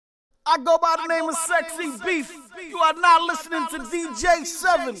I go by the name of Sexy Beef. You are now listening to DJ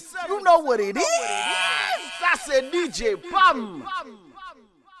Se7en. You know what it is. I said DJ Bum.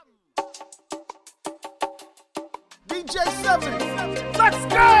 DJ Se7en. Let's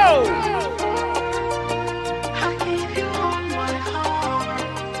go!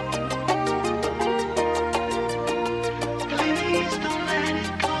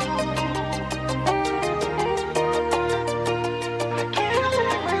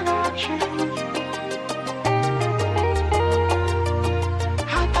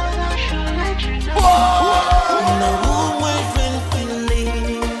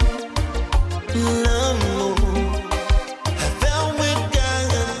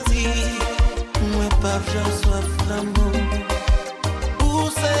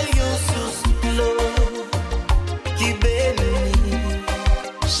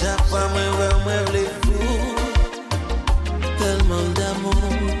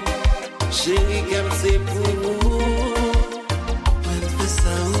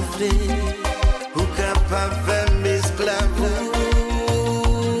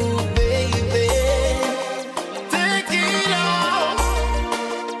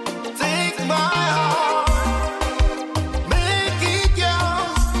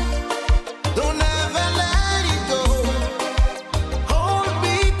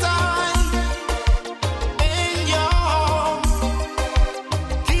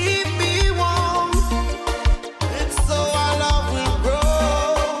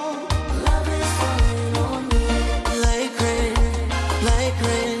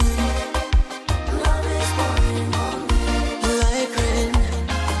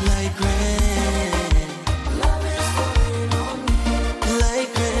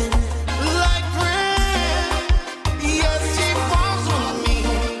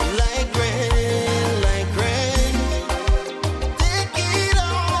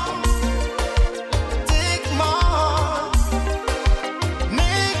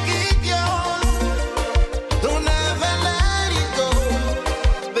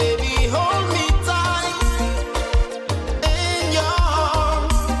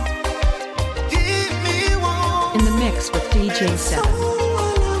 DJ Se7en.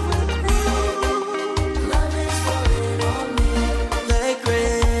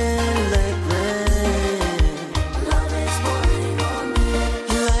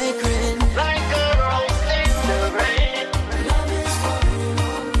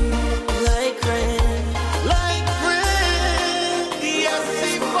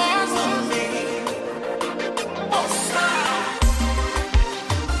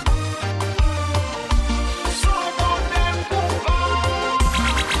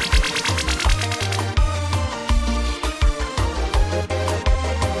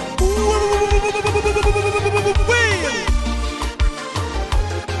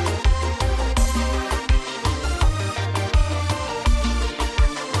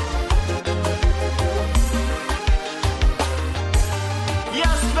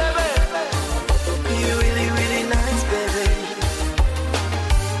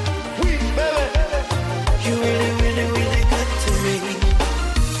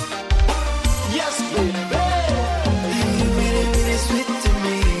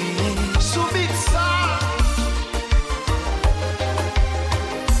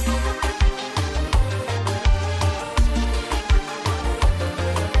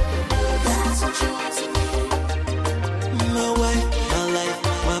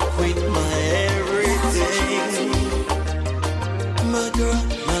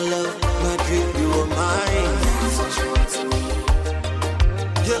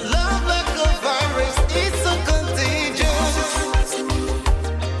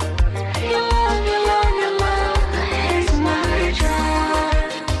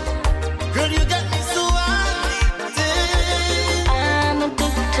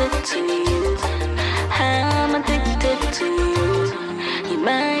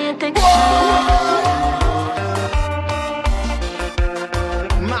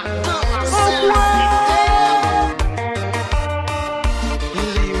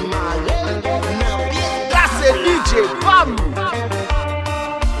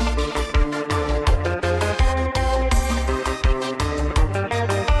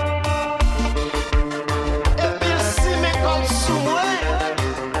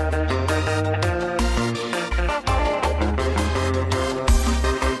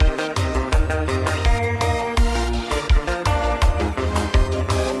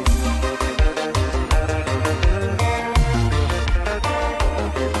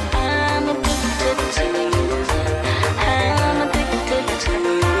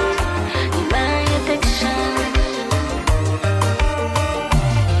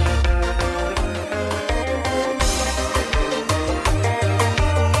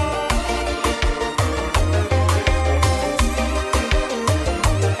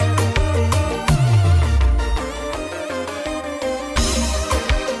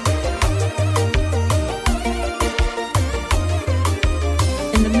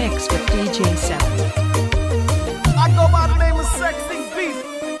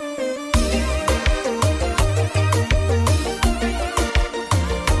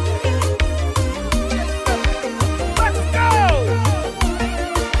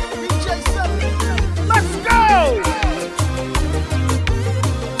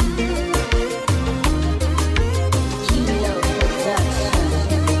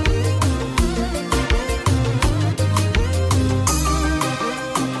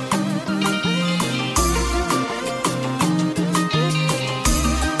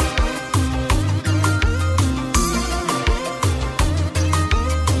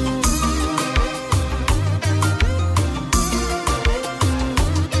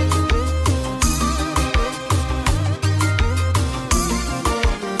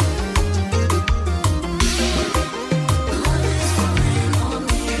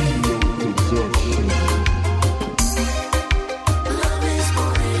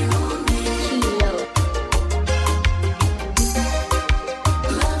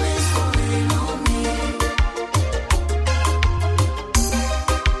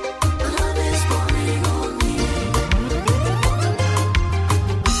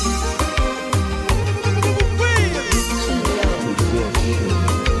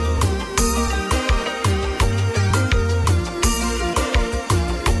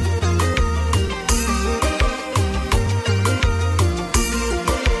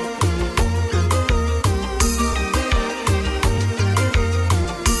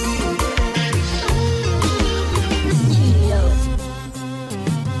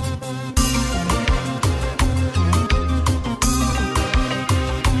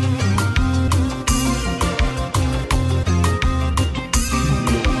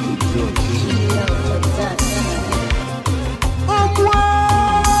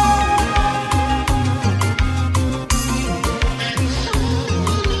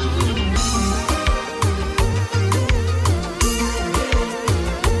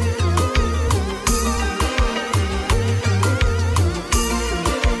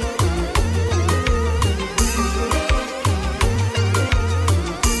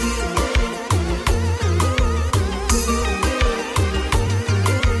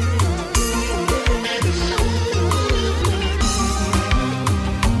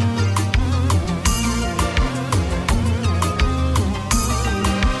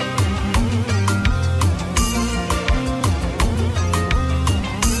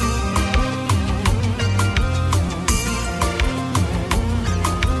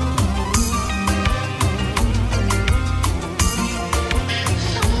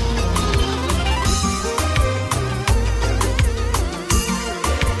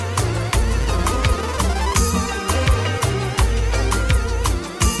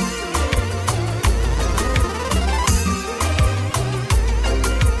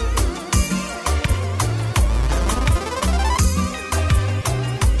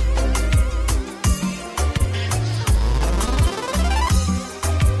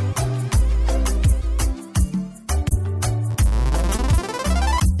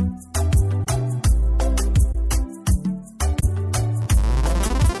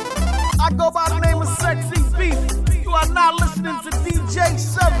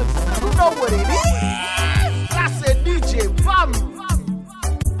 know what it is. I said DJ Bum.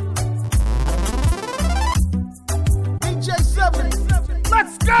 DJ 7,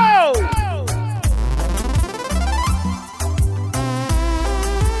 let's go!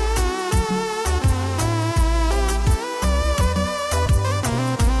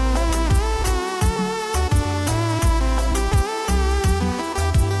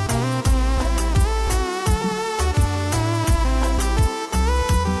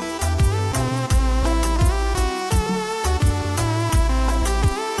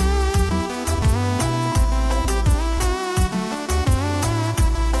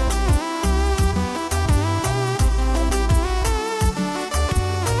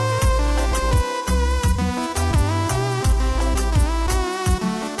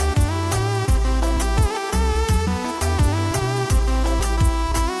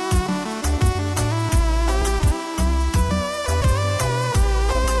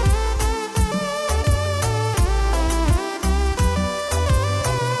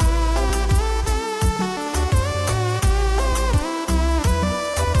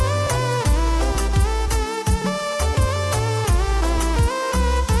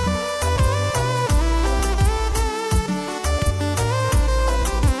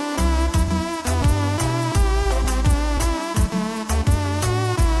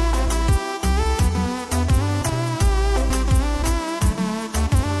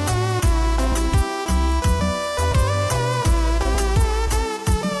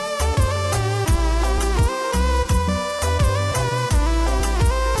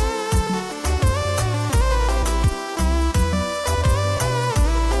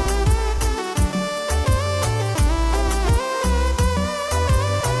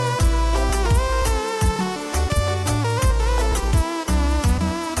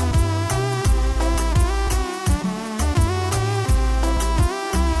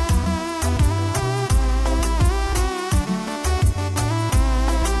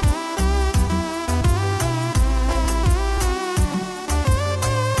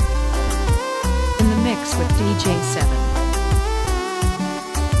 With DJ 7.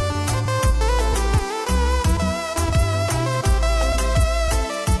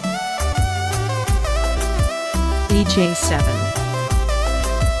 DJ 7.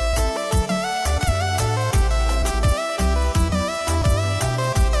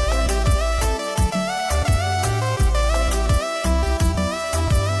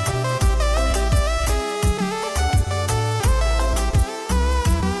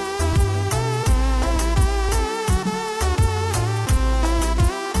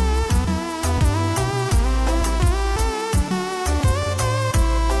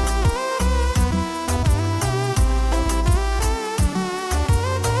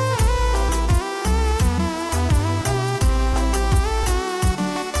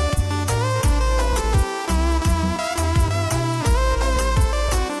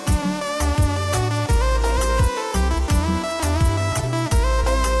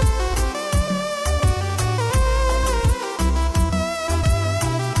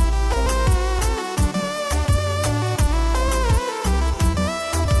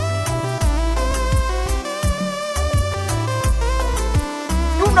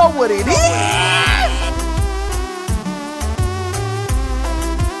 You know what it is.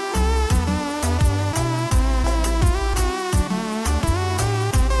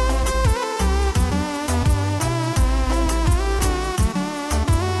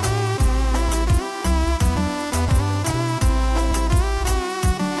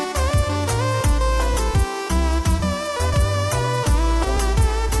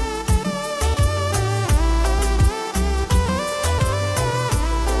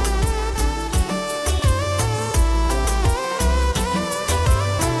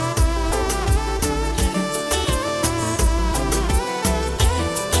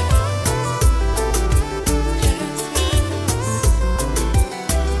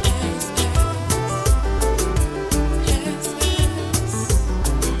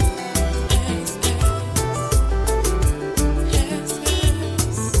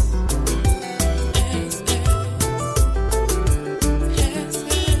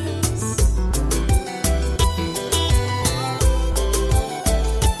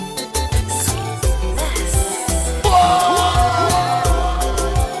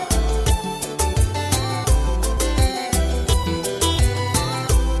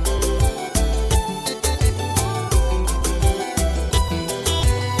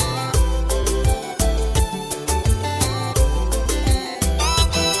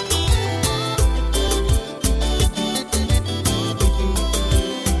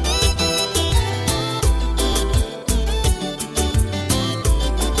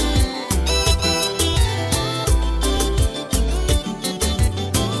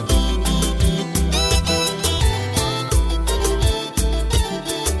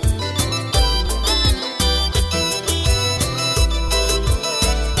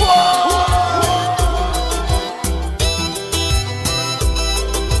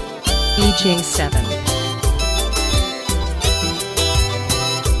 DJ7.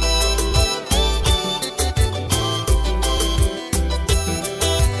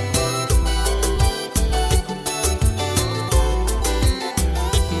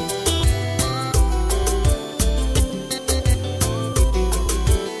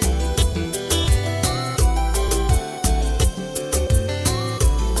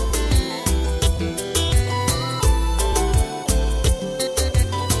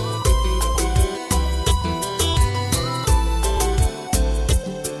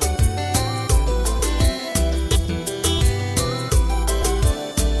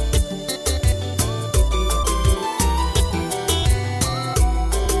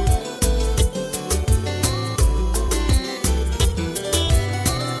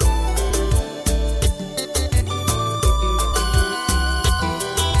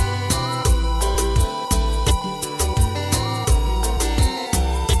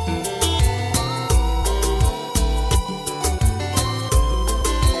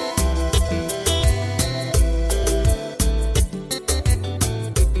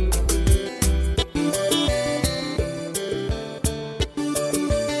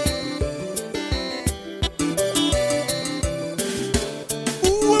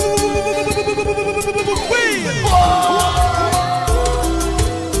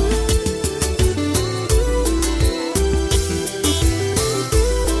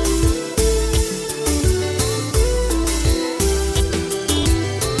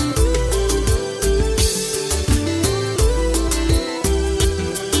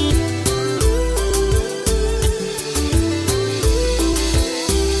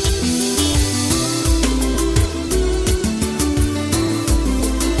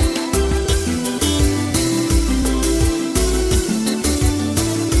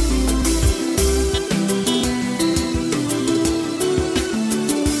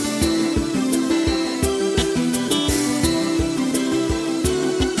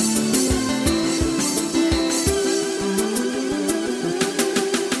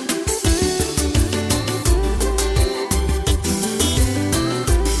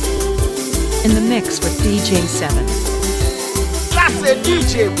 In the mix with DJ7. That's a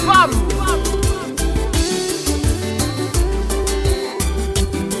DJ Pablo.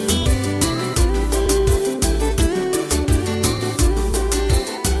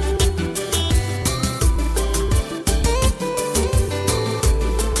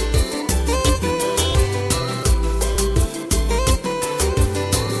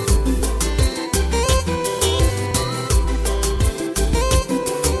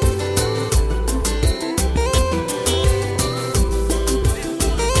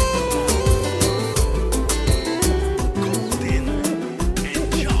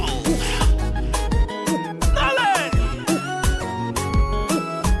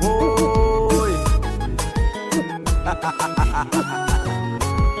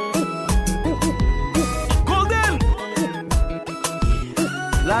 Golden,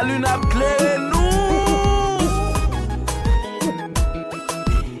 la lune a éclairé nous.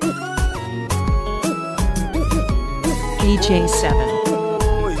 DJ7.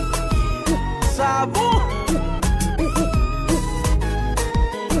 Ça bon.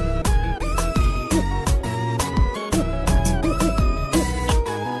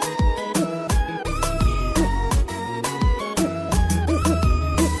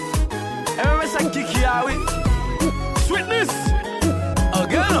 Sweetness,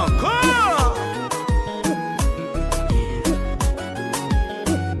 again encore.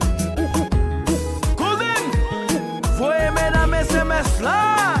 Golden, voyez mesdames SMS là.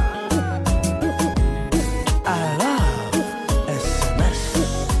 I love SMS.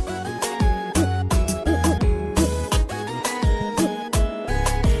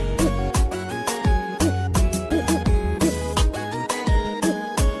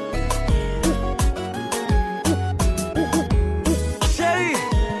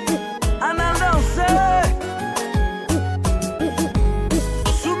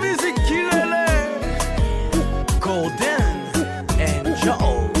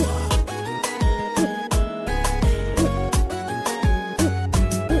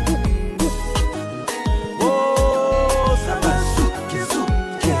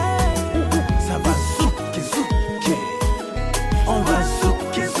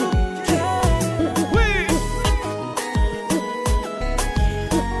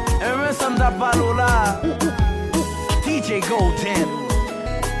 DJ Golden.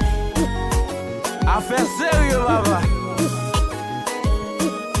 Affaire sérieux, baba.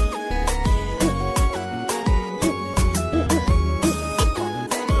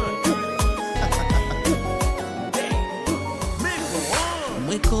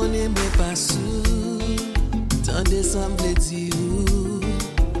 Moi connais mes pas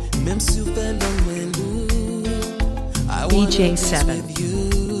DJ7.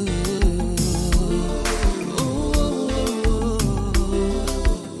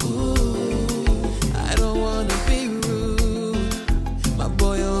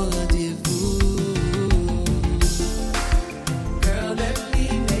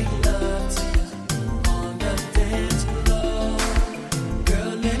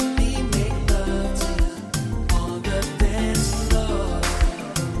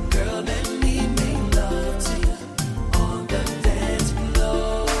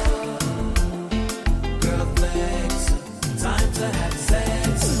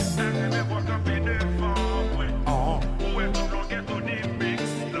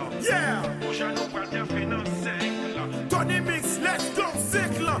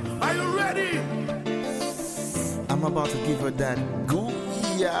 I'm about to give her that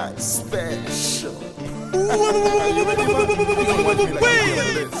Gooya special.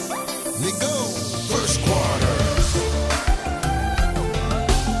 Let go. First quarter.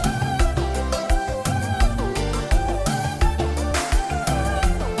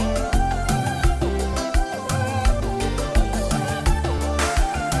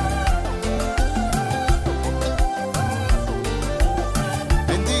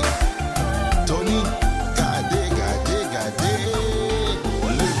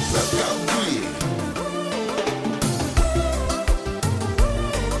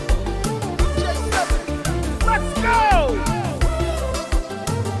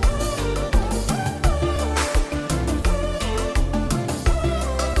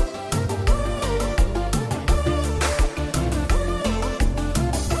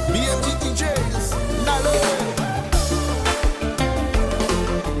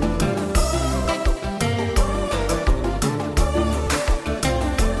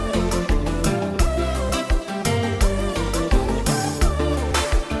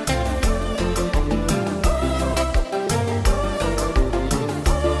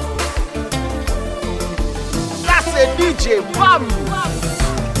 DJ Bam.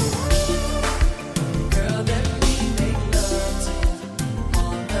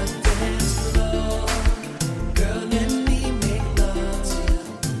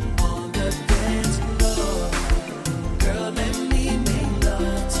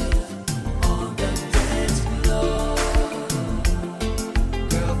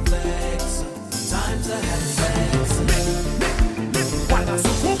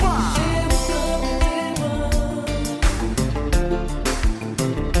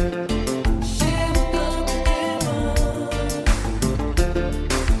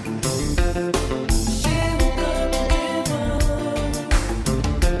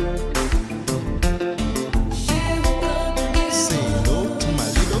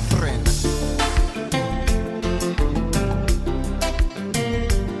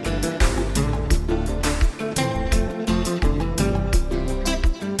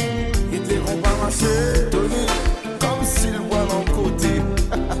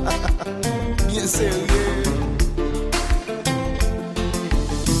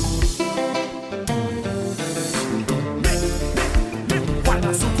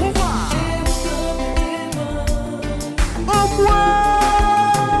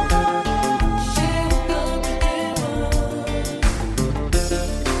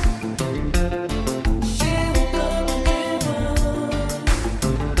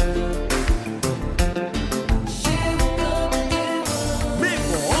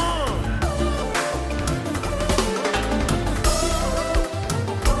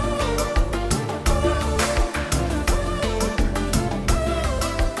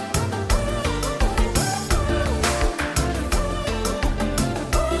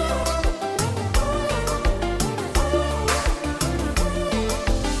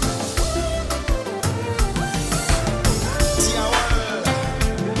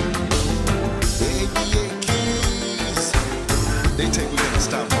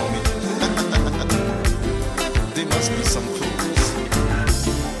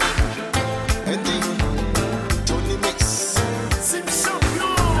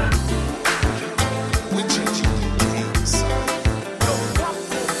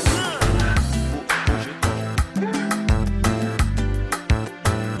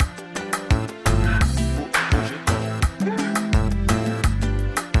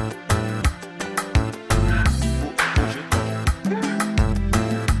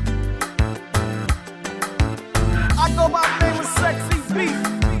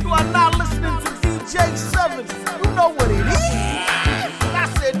 You know what it is. I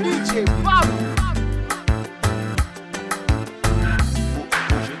said DJ Bobby.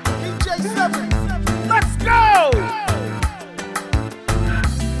 DJ7, let's go!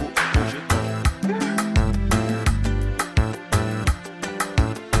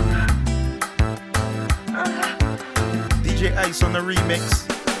 Ice on the remix.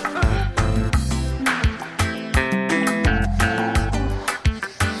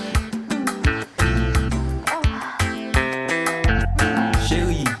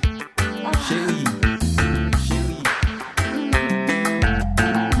 Chérie, chérie, chérie.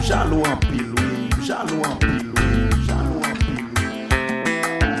 Jaloux en pile, oui, jaloux en pile, oui, jaloux en pile, oui.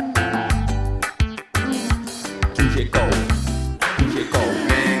 Touche corps, touche corps.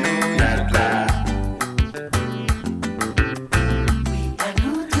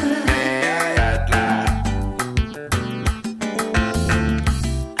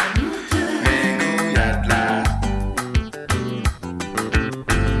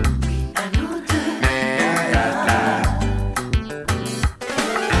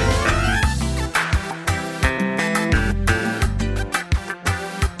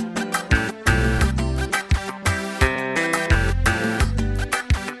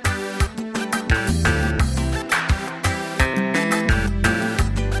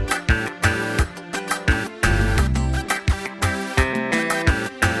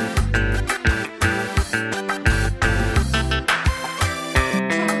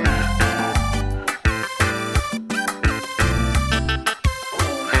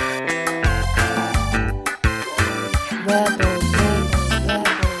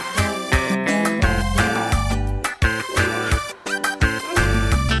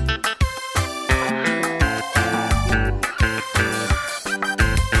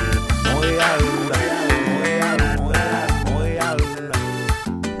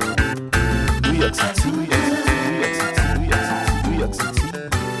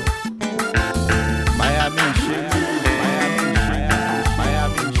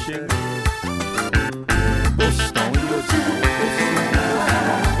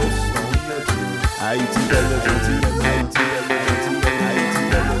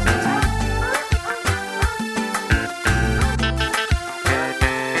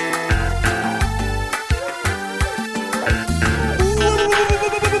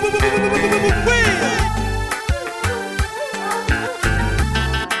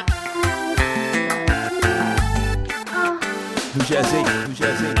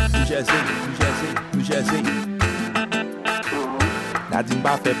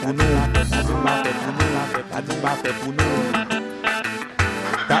 Nadimba fait pour nous, Nadimba fait pour nous, Nadimba fait pour nous.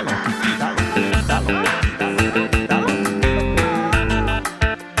 Talent, talent, talent, talent.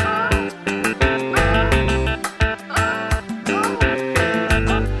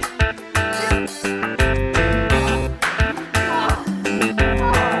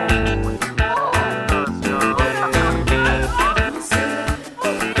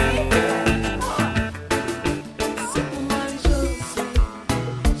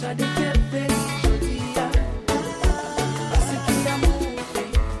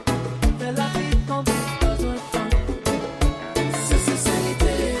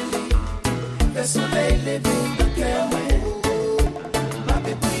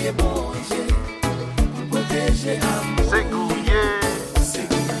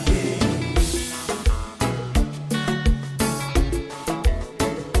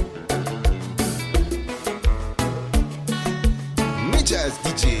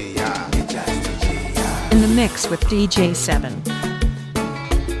 In the mix with DJ 7.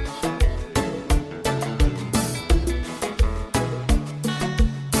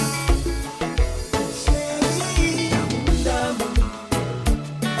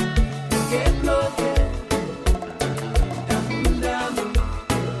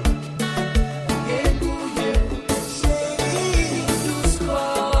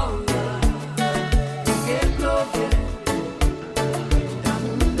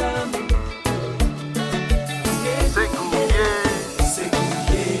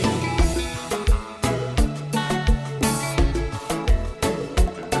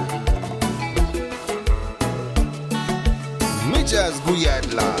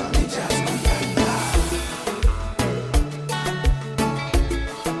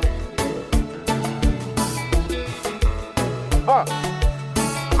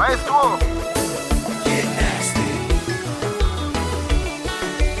 Maestro. Get nasty.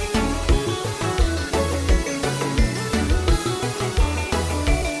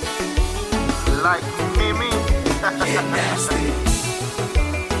 Like Mimi. Get nasty.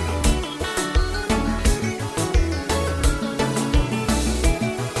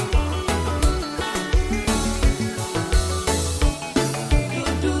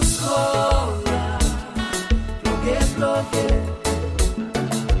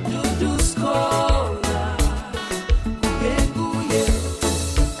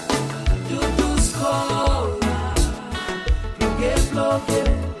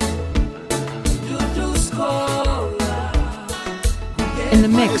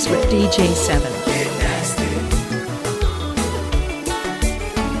 In the mix with DJ7. Get nasty.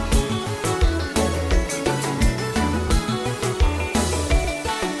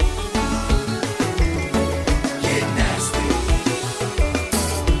 Get nasty.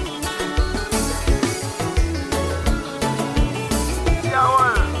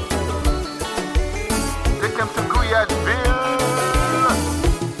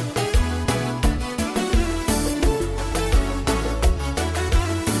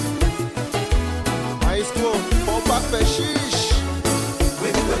 Maestro, Kompa fait chiche.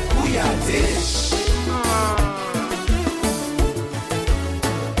 With the booyah dish.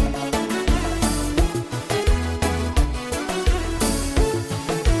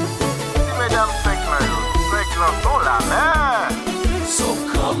 So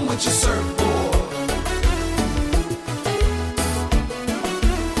come with your surfboard.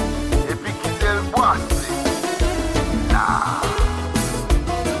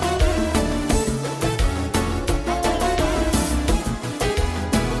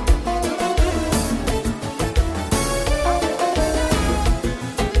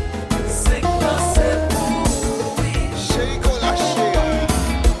 Shake on la shake.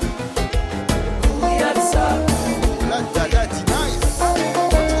 La dada dit nice.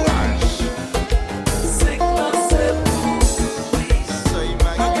 Entourage. Soy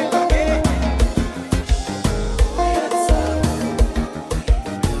magnifique.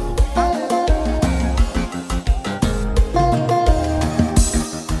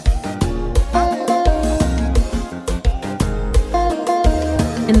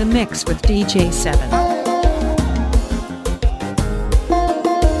 In the mix with DJ7.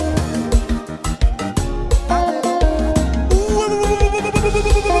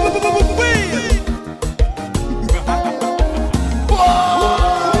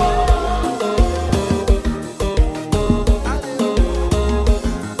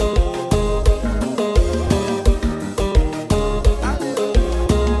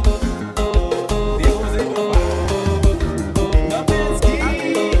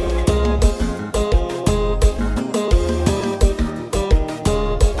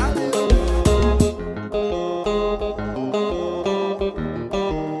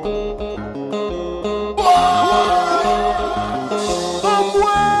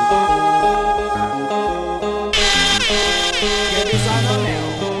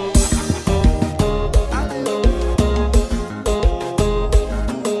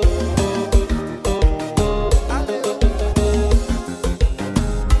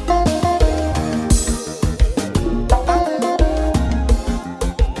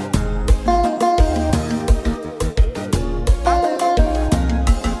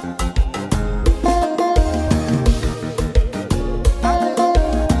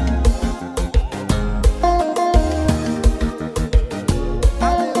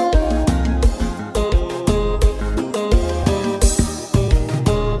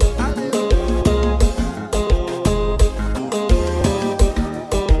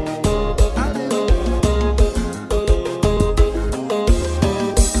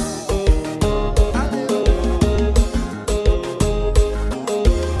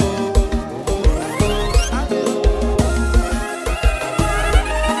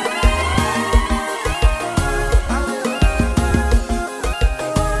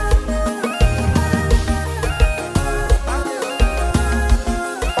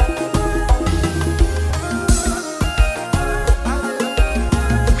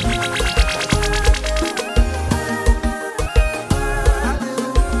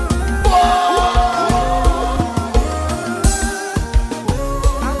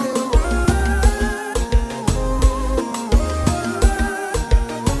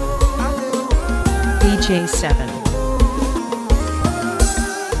 DJ7.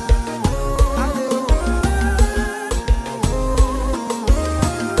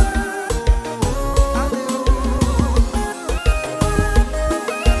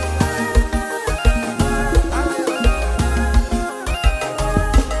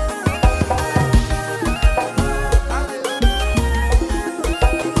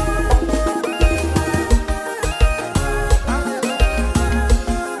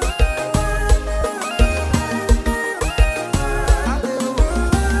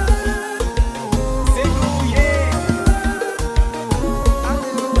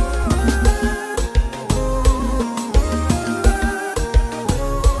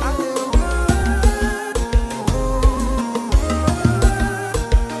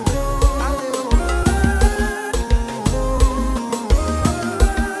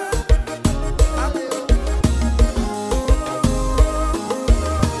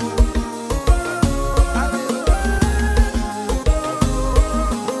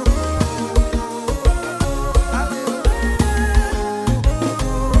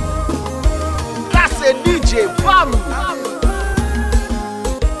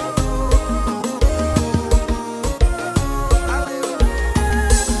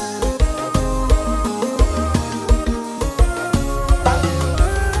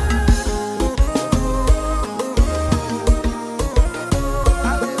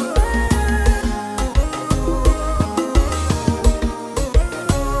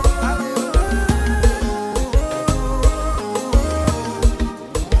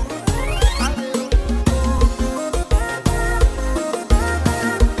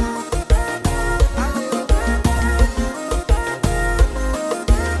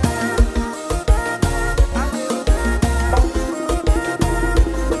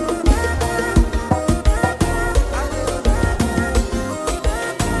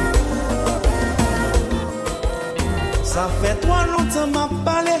 Ça fait trop longtemps m'a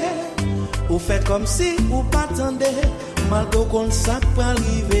parlé. Ou fait comme si ou pas attendez. Malgré qu'on ça peut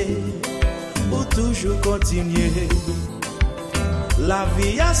arriver. Ou toujours continuer. La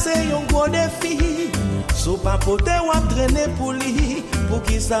vie a c'est un gros défi. So pas poter ou traîner pour lui. Pour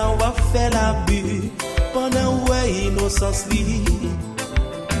qui ça on va faire l'abus. Pendant ouais innocence li.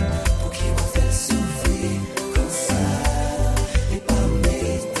 Pour qui va faire souffrir comme ça. Et pas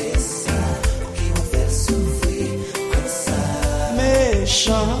mériter ça. Pour qui va faire souffrir comme ça.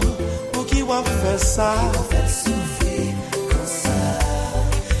 Méchant. Pour qui va faire ça. Pour qui va faire souffrir comme ça.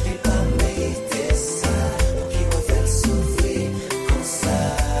 Et pas mériter ça. Pour qui va faire souffrir comme ça.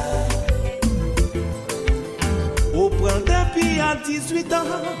 Au prend depuis à 18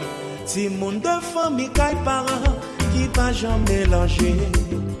 ans. Si monde de famille caille parents qui pas jamais mélanger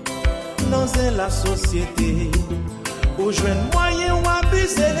dans la société ou jouer moyen ou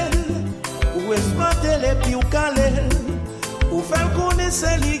abuser ou exploiter les pieds ou caler ou faire connaître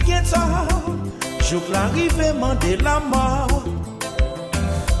les guetteurs jour l'arrivement de la mort.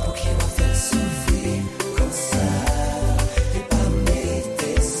 Pour qui va faire souffrir comme ça. Et pas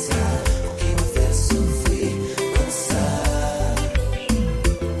mériter ça. Pour qui va faire souffrir comme ça.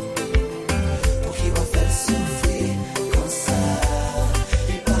 Pour qui va faire souffrir comme ça.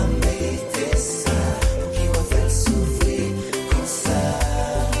 Et pas mériter ça. Pour qui va faire souffrir comme ça.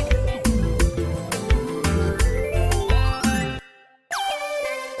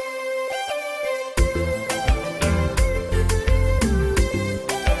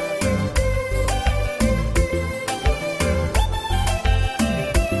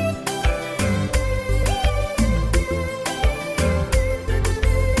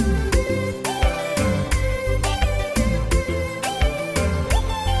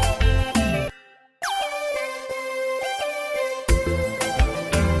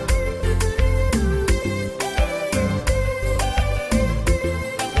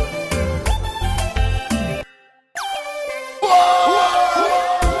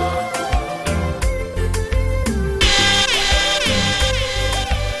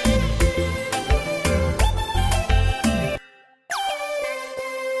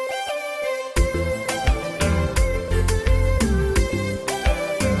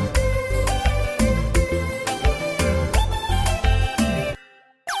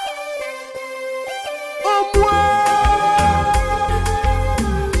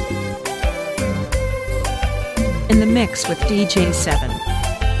 In the mix with DJ 7.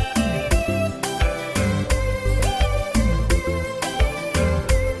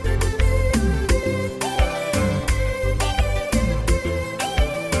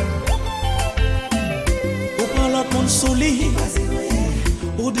 Ou prend l'autre monde sous lit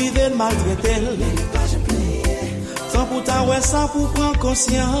ou dive maltraiter sans pour ta ouais sans pour prendre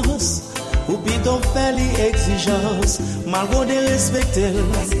conscience ou bidon fait l'exigence malgré de respecter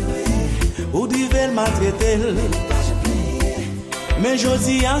ou dive maltraiter mais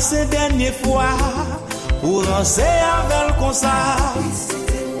jodi en ces dernières fois pour rancer avec comme ça.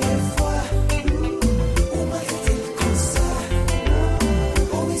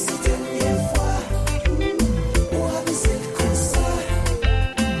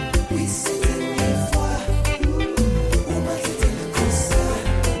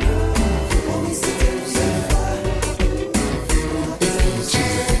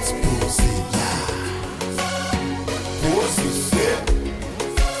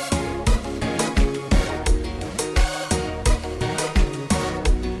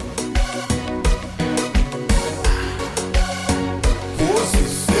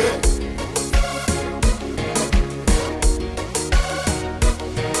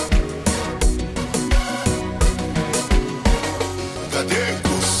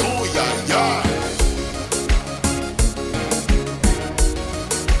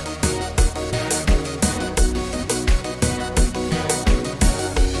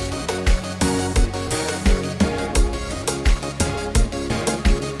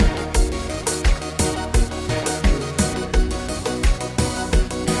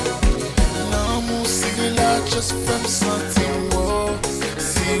 Just from something more,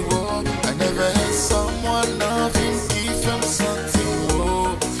 see what I never had someone loving me from something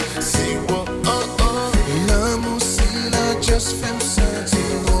more, see what l'amour c'est là just from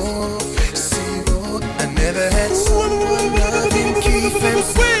something more, see what I never had someone loving me from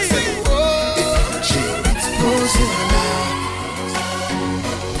something more. It's posing now.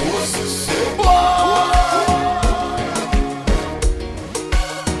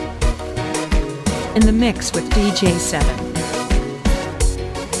 In the mix with DJ 7.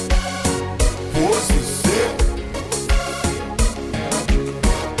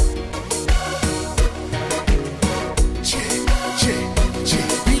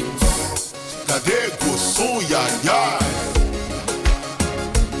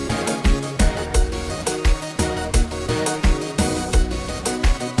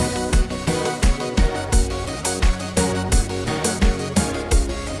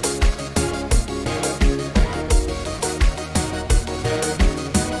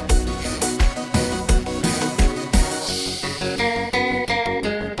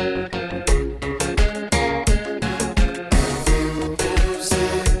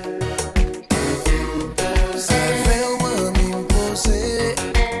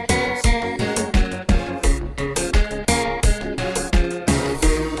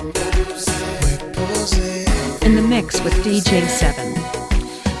 mix with DJ 7.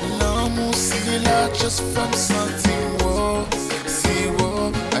 L'amour, c'est là just from something, whoa. See,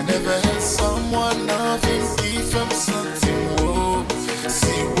 whoa, I never had someone loving me from something, whoa.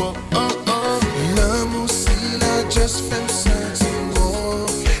 See, whoa, oh, oh. L'amour, c'est là just from something, whoa.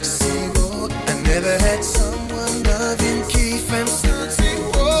 See, whoa, I never had someone loving me from something,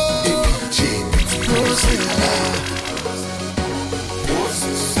 whoa. Et puis, j'ai explosé là. Oh,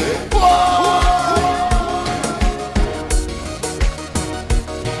 c'est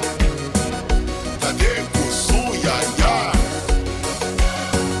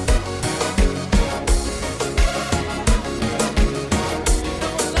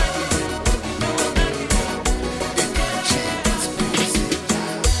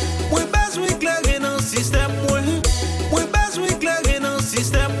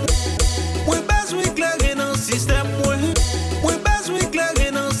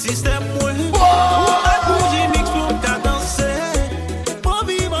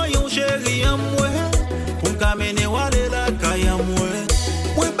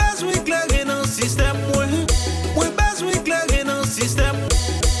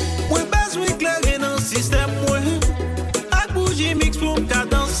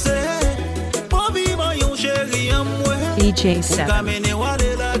DJ 7.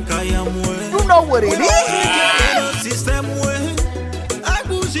 You know what it is.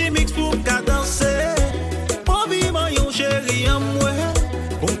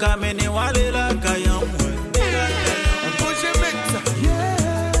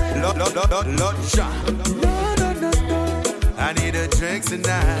 I need a drink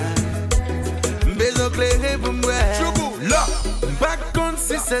tonight. Besoin clairer pour moi. Pas contre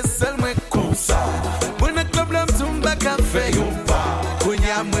si c'est seulement comme ça. Pour le club l'homme tombe à café ou pas. Pour y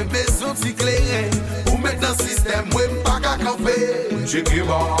a moins besoin de clairer. Ou mettre dans le système, moi pas qu'à café. J'ai qui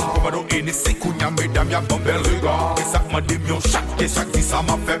va, comme à nous initier, qu'on y a mesdames, y'a bon bel regard. Et ça m'a dit mieux chaque vie ça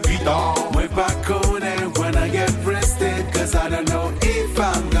m'a fait vita. Moi pas connaître when I get rested. Cause I don't know if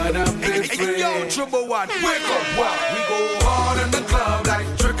I'm gonna be free. Yo, trouble one, wake up, wow. We go hard in the club, like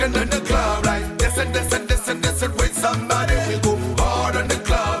tricking in the club, like this and with somebody. We go hard in the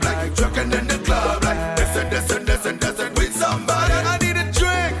club, like tricking in the club, like this and with somebody. I need a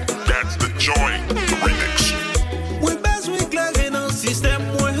drink. That's the joint, the remix. Oui, bas, oui, clair dans le système,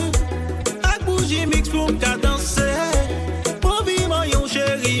 ouais. Ak bougie mix pour m'ka danser. Pour vivre yon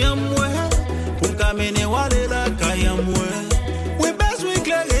chéri en moi. Pour m'ka mener wale la caille en moi. Oui, bas, oui,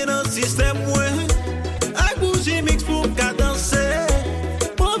 clair dans le système, ouais. Ak bougie mix pour m'ka danser.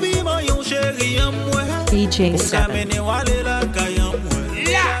 Pour vivre yon chéri en moi. DJ 7.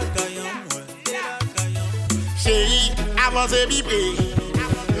 Chérie, avancez bipé.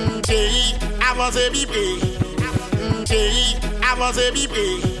 Chérie, avancez bipé. Chérie, avancez bipé.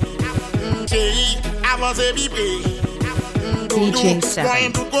 Chérie, avancez bipé. DJ 7.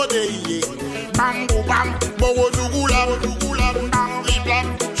 Moyen tout côté, bam, bam, bobo dougoula, bam, riblam,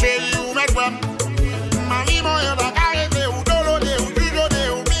 chérie ou mec bam. Mami moyen da carré, ou dolodé, ou bidodé,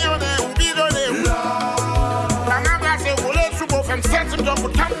 ou bidodé, ou bidodé, ou la m'embrasser, ou les sous-beaux, femme 7 jump, ou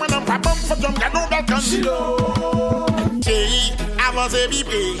tam, madame, pas bon, faut jump, y'a non d'alcool. Chérie, avancez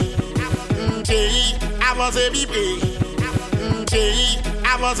bipé. Chérie, avancez bipé. Chérie,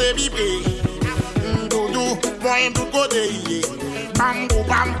 avancez bipé. Doudou, moyen tout côté, bam,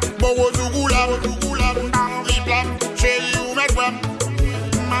 bam, bobo dougoula, bam, riblam, chérie ou mec bam.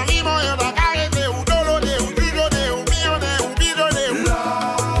 Mami moyen da carré, ou dolodé, ou bidodé, ou bidodé, ou bidodé, ou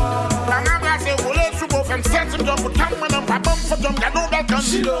la m'embrasser, ou les sous-beaux, femme 7 jump, ou tam, madame, pas bon, faut jump, y'a non d'alcool.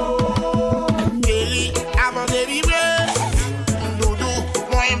 Chérie, avancez bipé.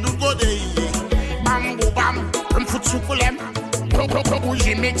 Bam, bam, un foot sous problème.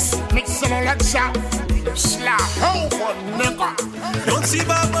 Bougie mix selon la chat. Sla, oh, mon nigga. Donc si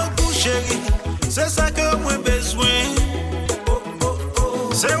maman couche chérie, c'est ça que moi besoin.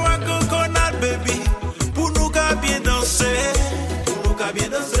 C'est moi qu'on a baby, pour nous qu'à bien danser.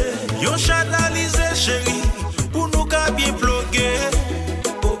 Yon chat la lise chérie, pour nous qu'à bien bloguer.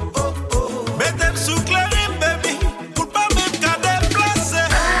 Mettez-moi sous clarim baby, pour pas même qu'à déplacer.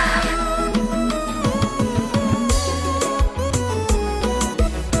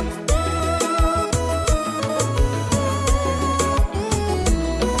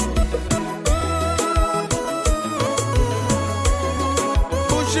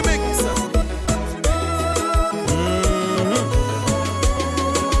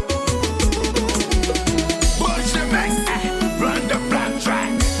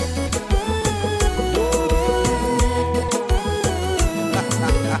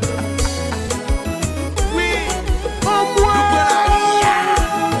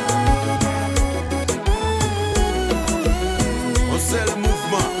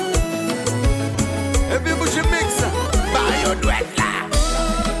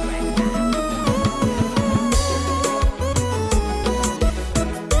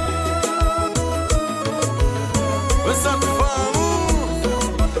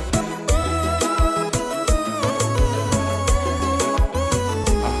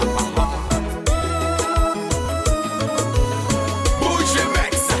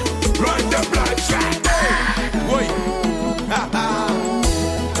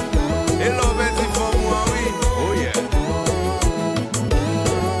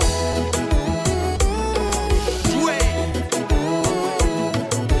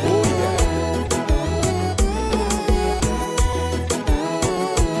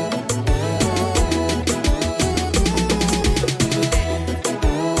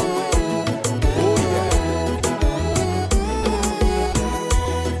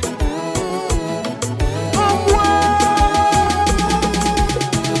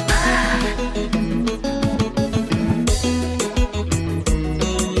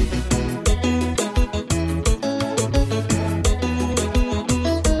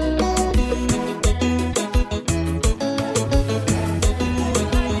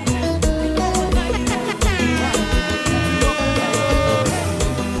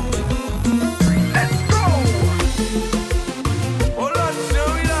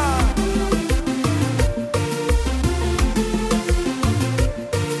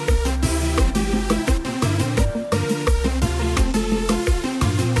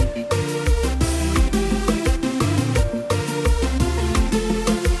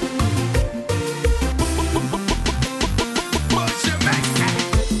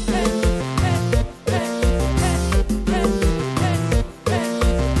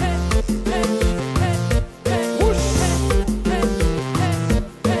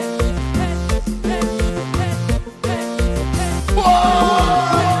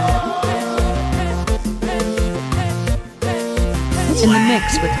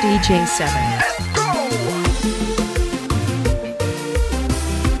 with DJ 7.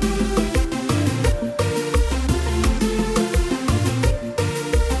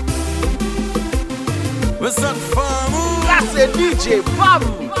 Ça c'est DJ Bam.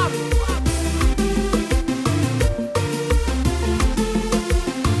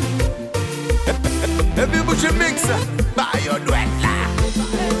 Every bouche mix, by your duet là.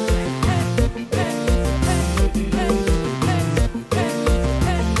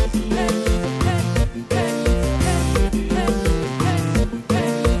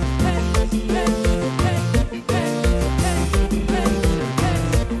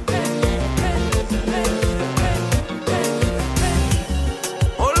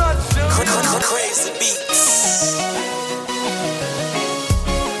 Crazy beats.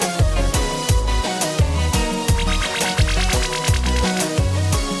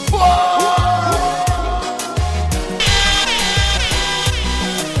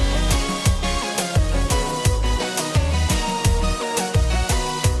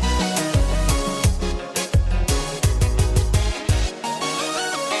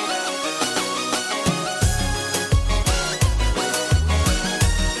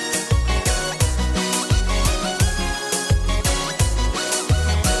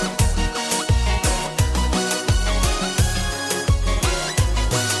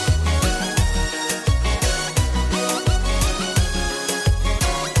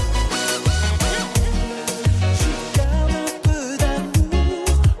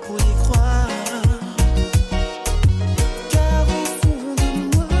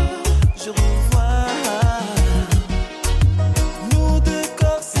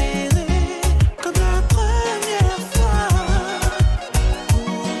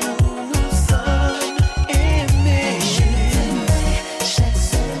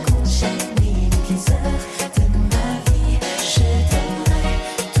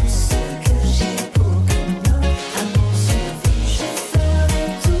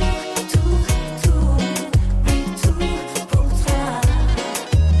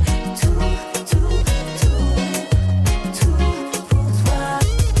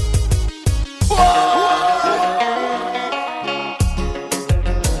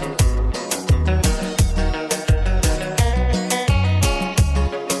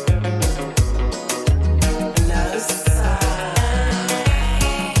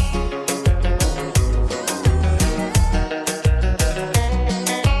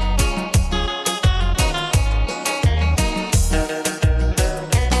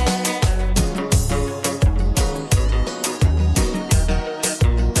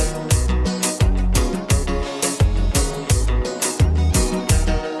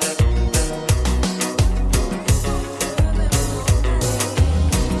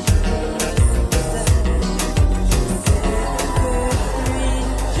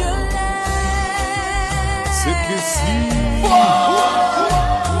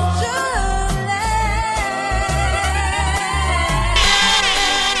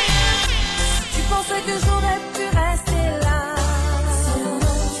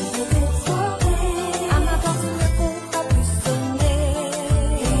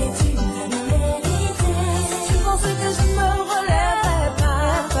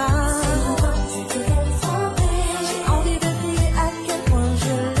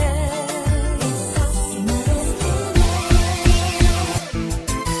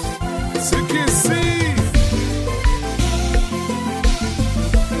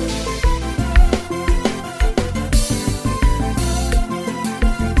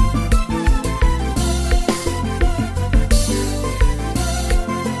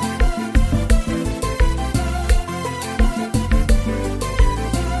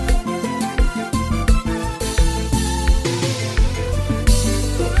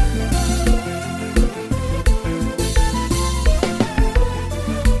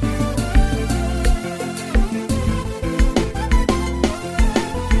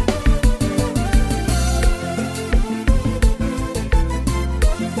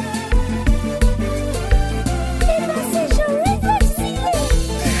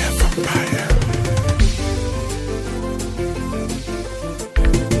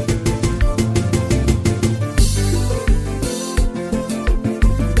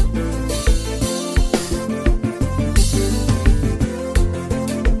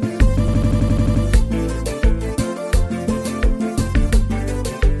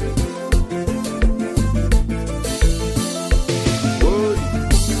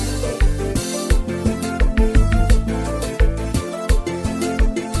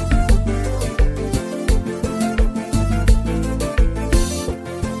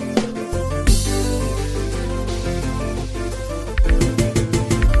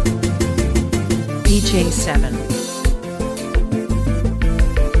 DJ7.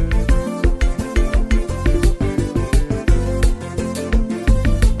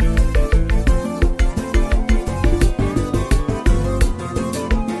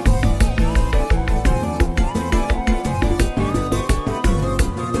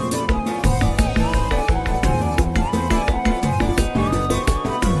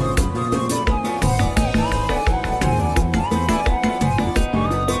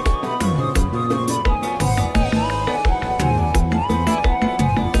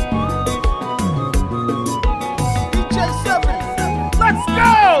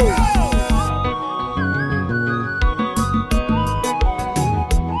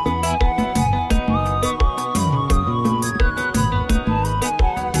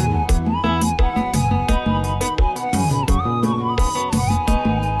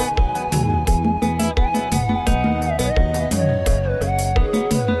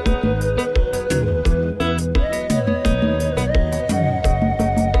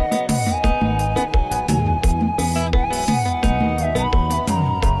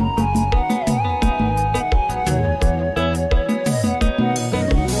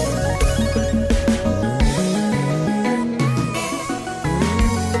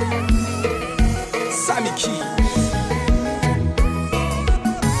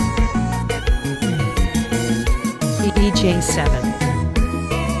 DJ7.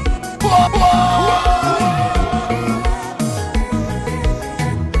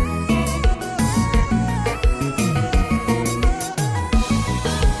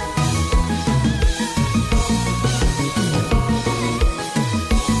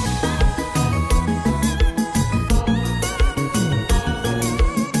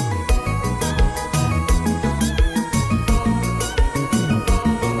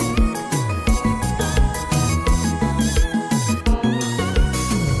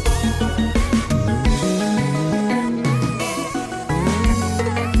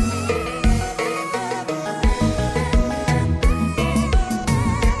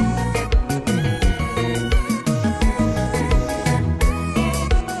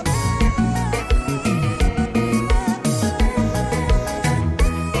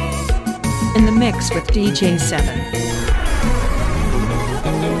 In the mix with DJ7.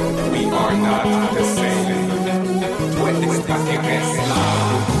 We are not the same. When it's fucking messy.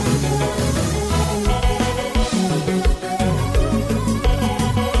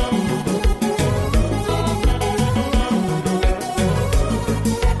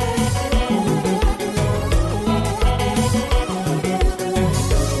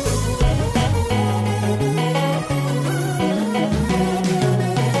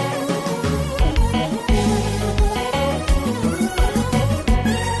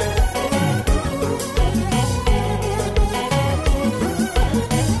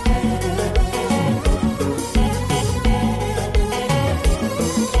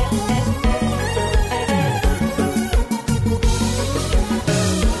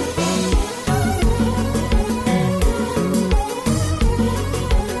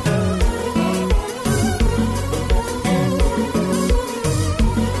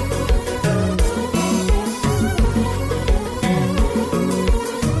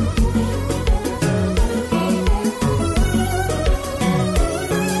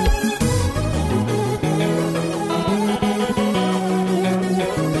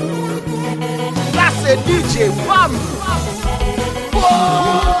 DJ Bam.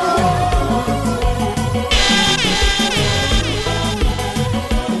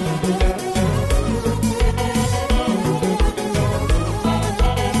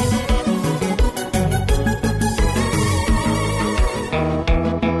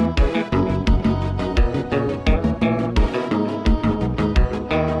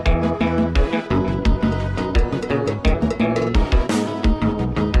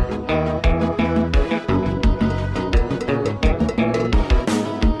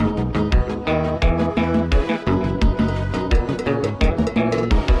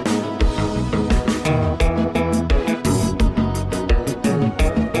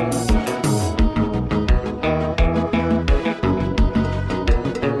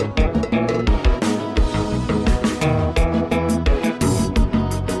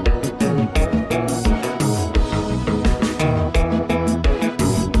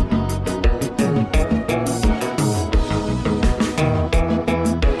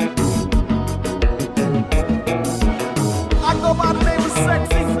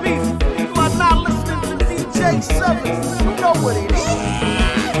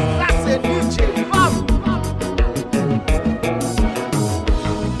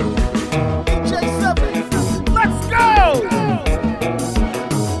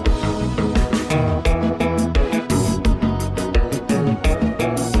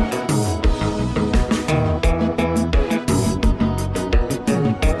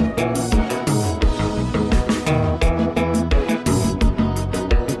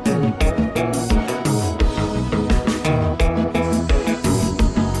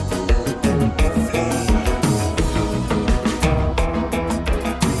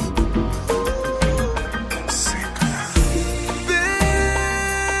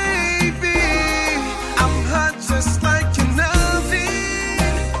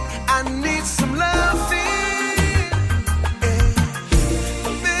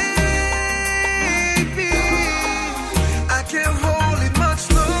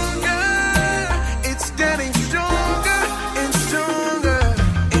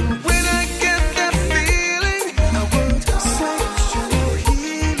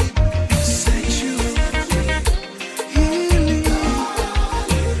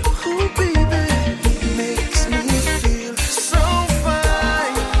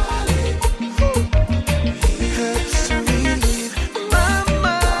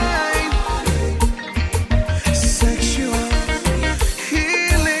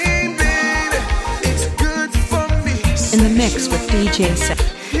 Se7en.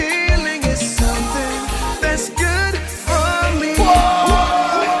 Healing is something that's good for me.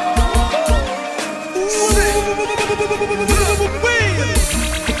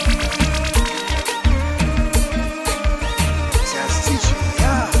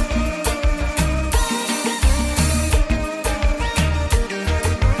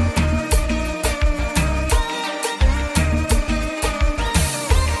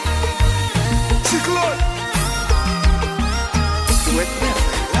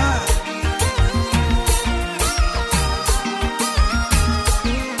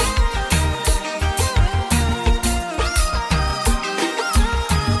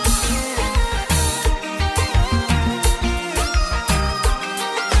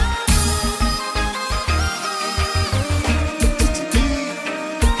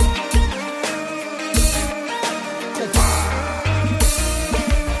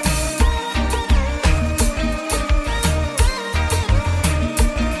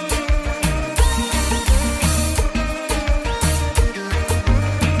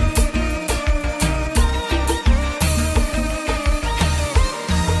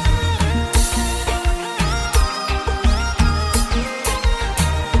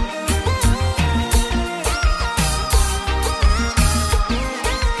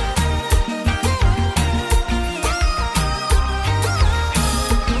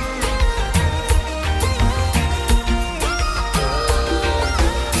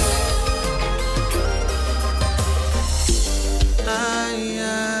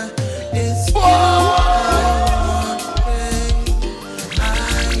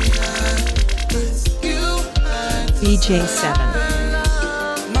 Se7en. Se7en.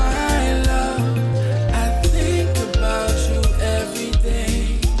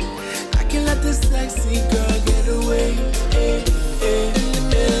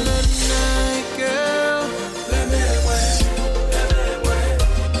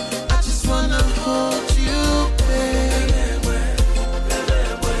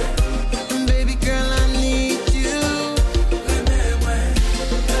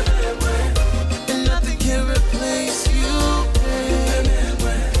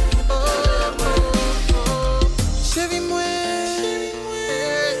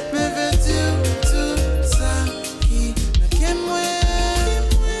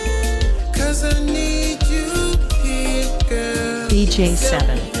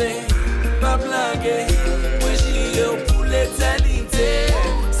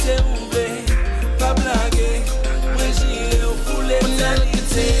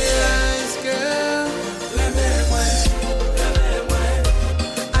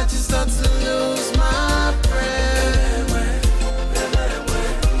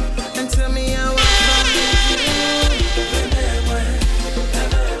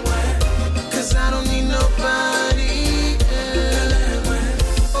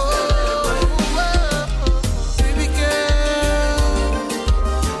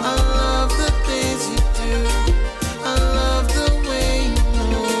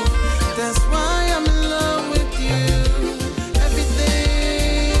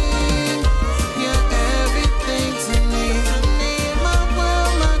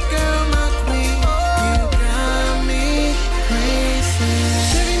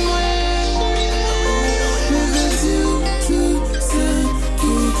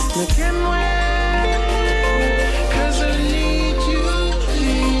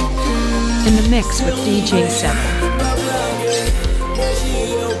 In the mix with DJ Se7en.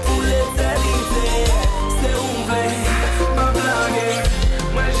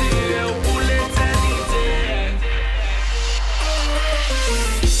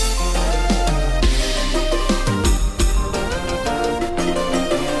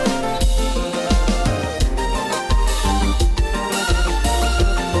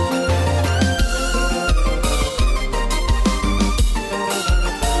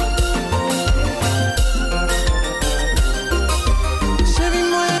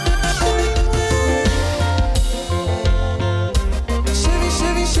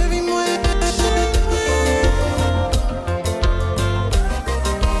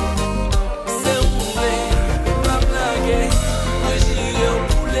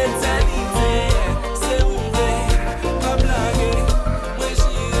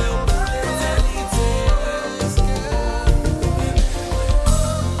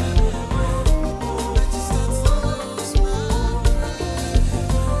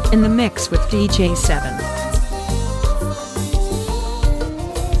 In the mix with DJ Se7en.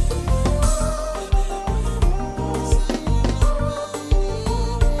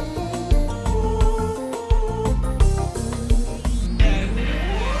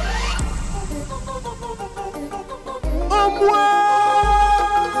 I'm wild.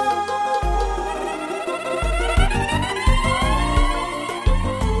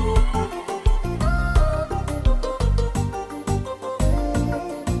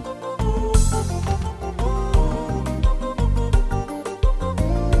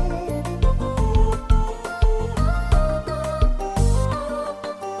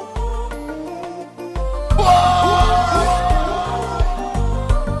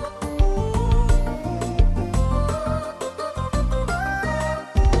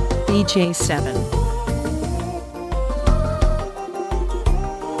 DJ7.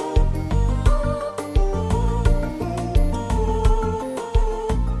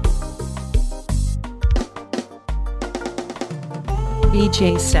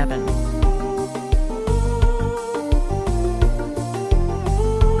 DJ7.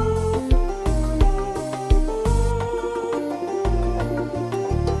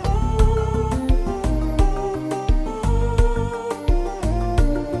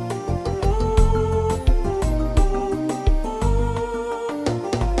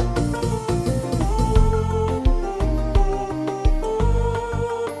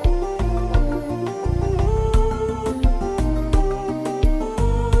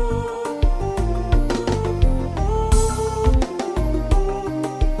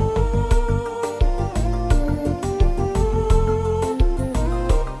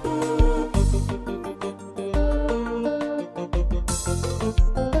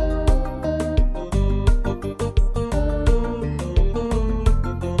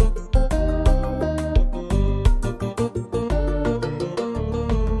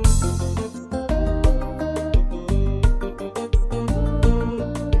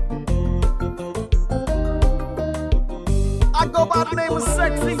 I go by the name of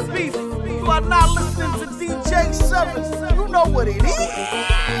Sexy Beef. You are now listening to DJ7. You know what it is.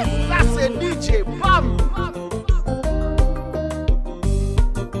 I said DJ Bobby.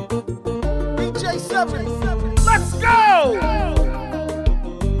 DJ7. Let's go!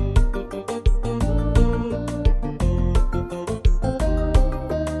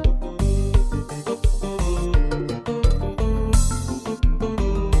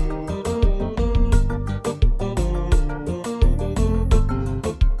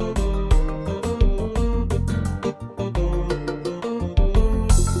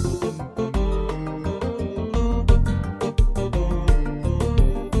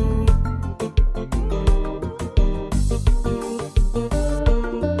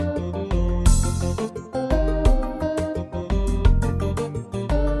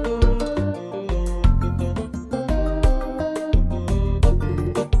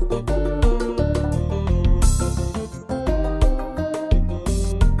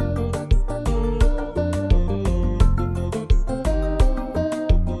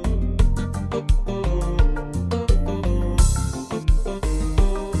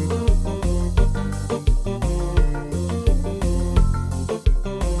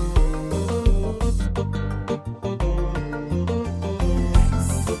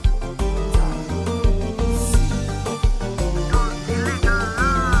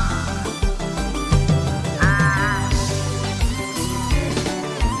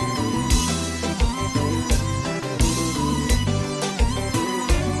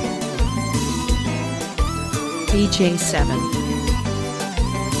 DJ7.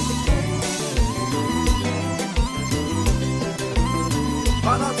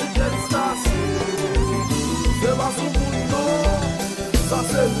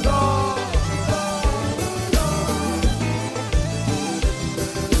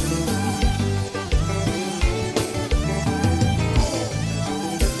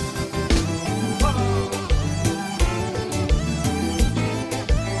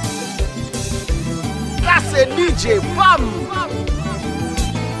 C'est DJ Bam.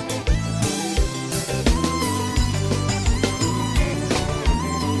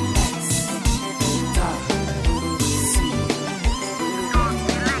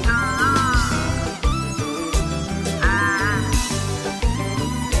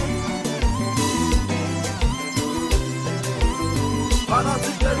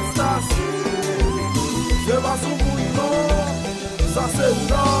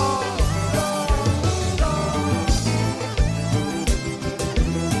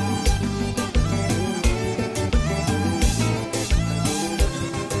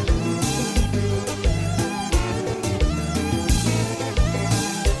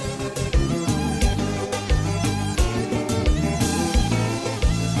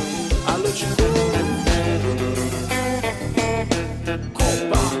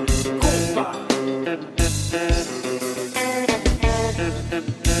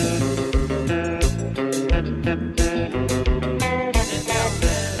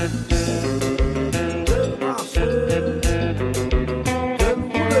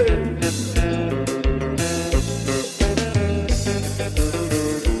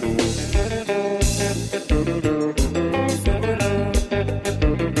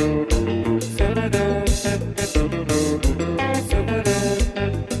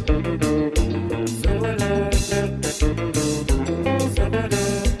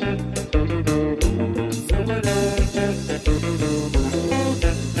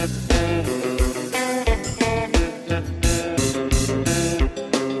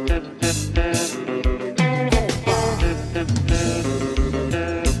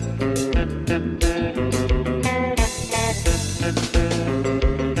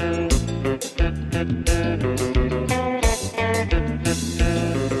 In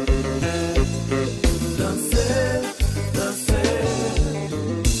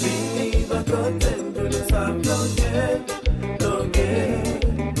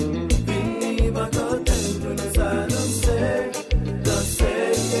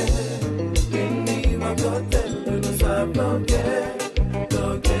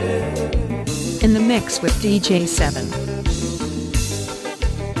the mix with DJ 7.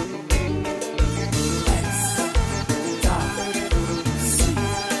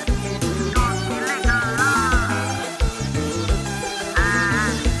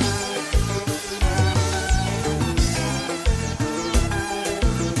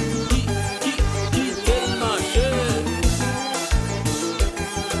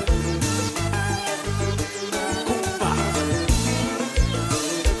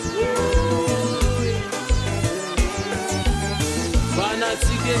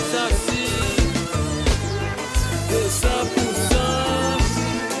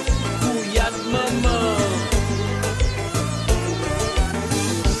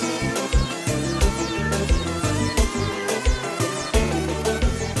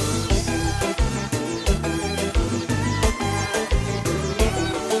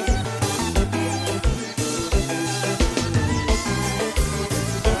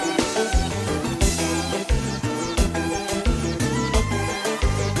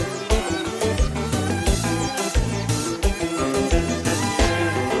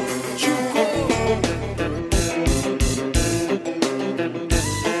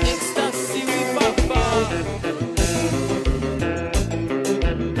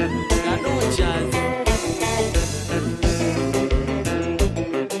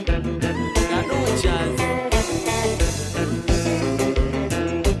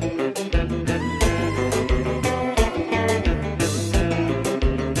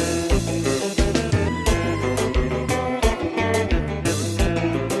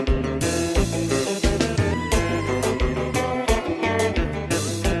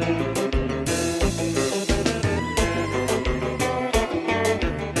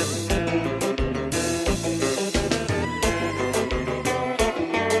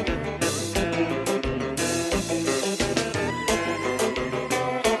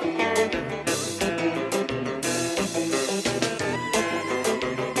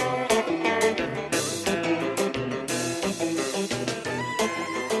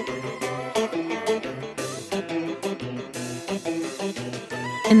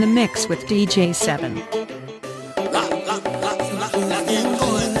 In the mix with DJ 7.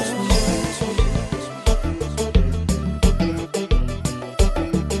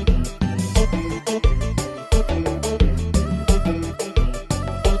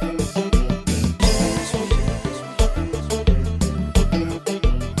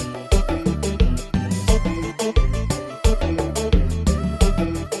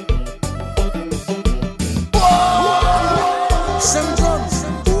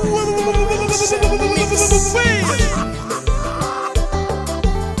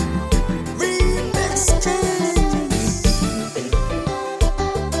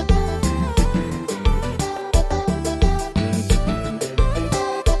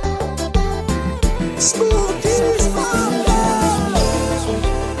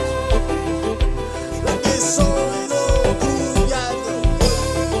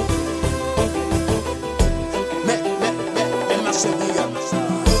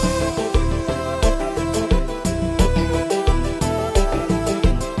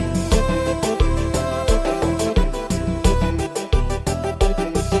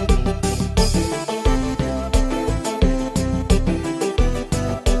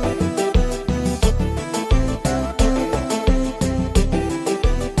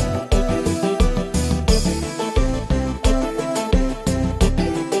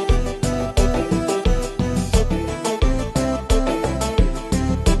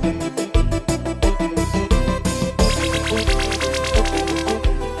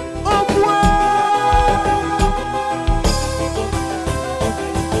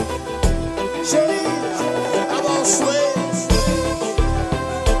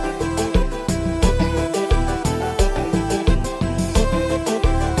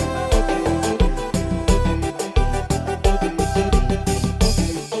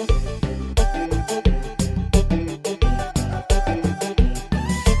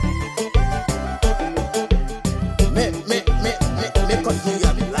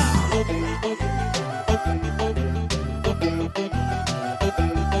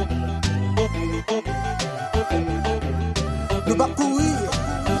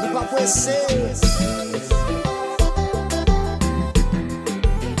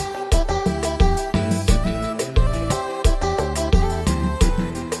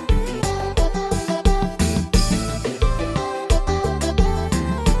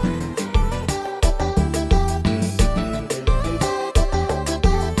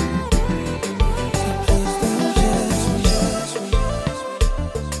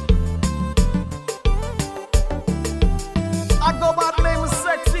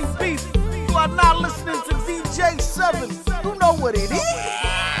 Se7en, you know what it is.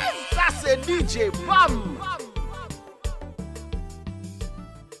 I said DJ Bum.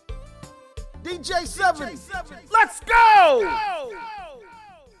 DJ Se7en, let's go!